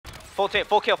Full kill,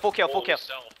 full kill, full kill, full Holy kill.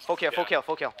 self. Full kill, full Yeah. kill,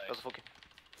 full kill. Nice. That was a full kill.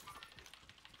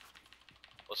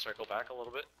 Let's circle back a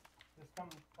little bit. Just come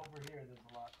over here, there's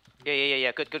a lot.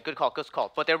 Yeah. Good call, good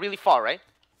call. But they're really far, right?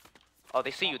 Oh,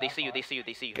 they see you, they see you, they see you,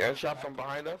 they see you. Get a shot from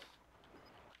behind us.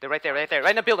 They're right there, right there.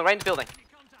 Right in the building, right in the building.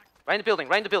 Right in the building,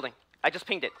 right in the building. I just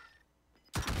pinged it.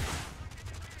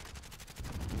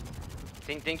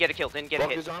 Didn't get a kill, didn't get a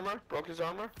Broke hit. his armor. Broke his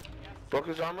armor. Broke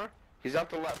his armor. He's out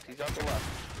the left. He's out the left.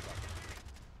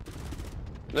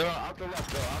 No, out the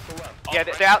left. No, out the left. Yeah,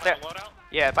 they're out there.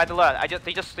 Yeah, by the lot.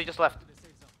 They just left.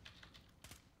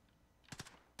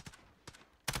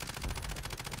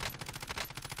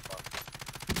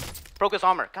 Broke his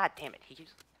armor. God damn it. I think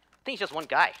he's just one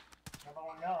guy.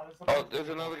 Oh, there's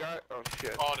another guy. Oh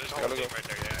shit. Oh, there's a whole team right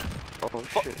there, yeah. Oh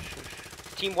shit.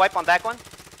 Team wipe on that one.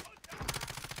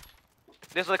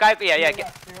 This is the guy. Yeah.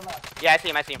 Yeah, I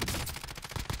see him.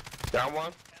 Down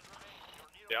one.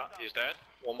 Yeah, he's dead.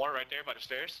 One more right there by the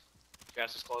stairs.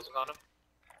 Gas is closing on him.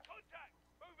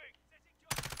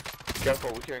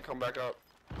 Careful, we can't come back up.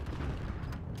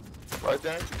 Right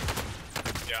there.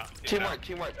 Yeah. Team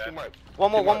wipe.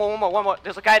 One more.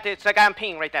 There's a guy on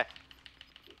ping right there.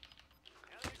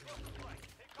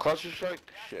 Cluster strike.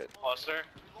 Shit. Cluster.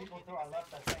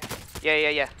 Yeah.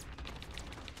 Yeah.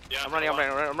 I'm running. One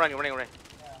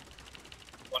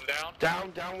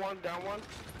down. Down one.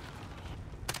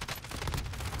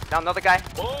 Down another guy.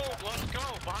 Oh, let's go.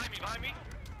 Behind me.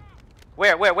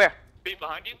 Where? Beat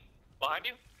behind you.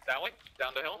 That way.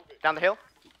 Down the hill. Down the hill?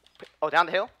 Oh, down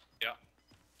the hill? Yeah.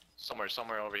 Somewhere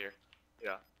over here.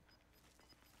 Yeah.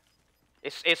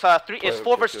 It's 4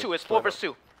 versus 2. It's 4 versus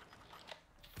 2.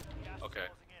 Okay.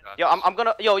 Yo, I'm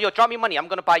gonna drop me money. I'm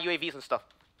gonna buy UAVs and stuff.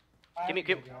 Give me.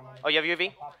 Oh, you have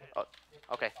UAV? Oh,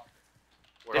 okay.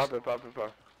 Pop it.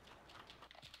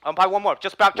 I'll buy one more.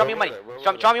 Just drop me money.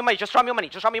 Drop me money. Just drop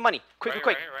me money. Quick.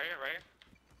 Right here.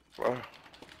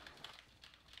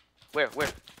 Where?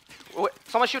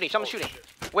 Someone's shooting.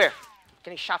 Where?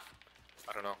 Getting shot.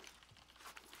 I don't know.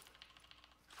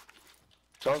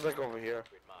 Sounds like over here.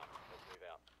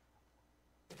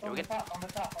 On the top.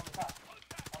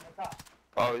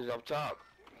 Oh, he's up top.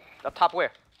 Up top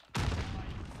where?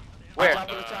 Where? On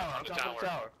top of the tower. On top of the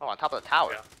tower. Oh, on top of the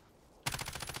tower. Yeah.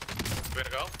 Way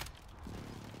to go.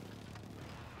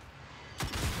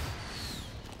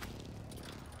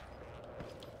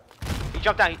 He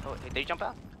jumped down. Oh, did he jump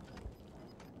out?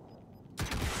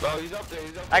 No, he's up there.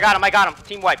 I got him.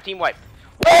 Team wipe.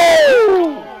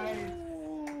 Woo!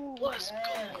 Let's go.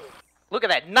 Look at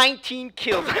that. 19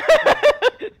 kills.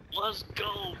 Let's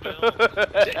go, Bill.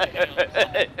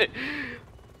 Damn.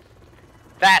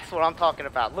 That's what I'm talking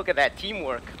about. Look at that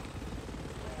teamwork.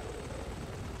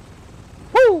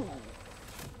 Woo!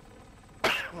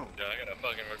 Yeah, I gotta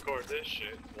fucking record this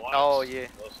shit. Once. Oh, yeah.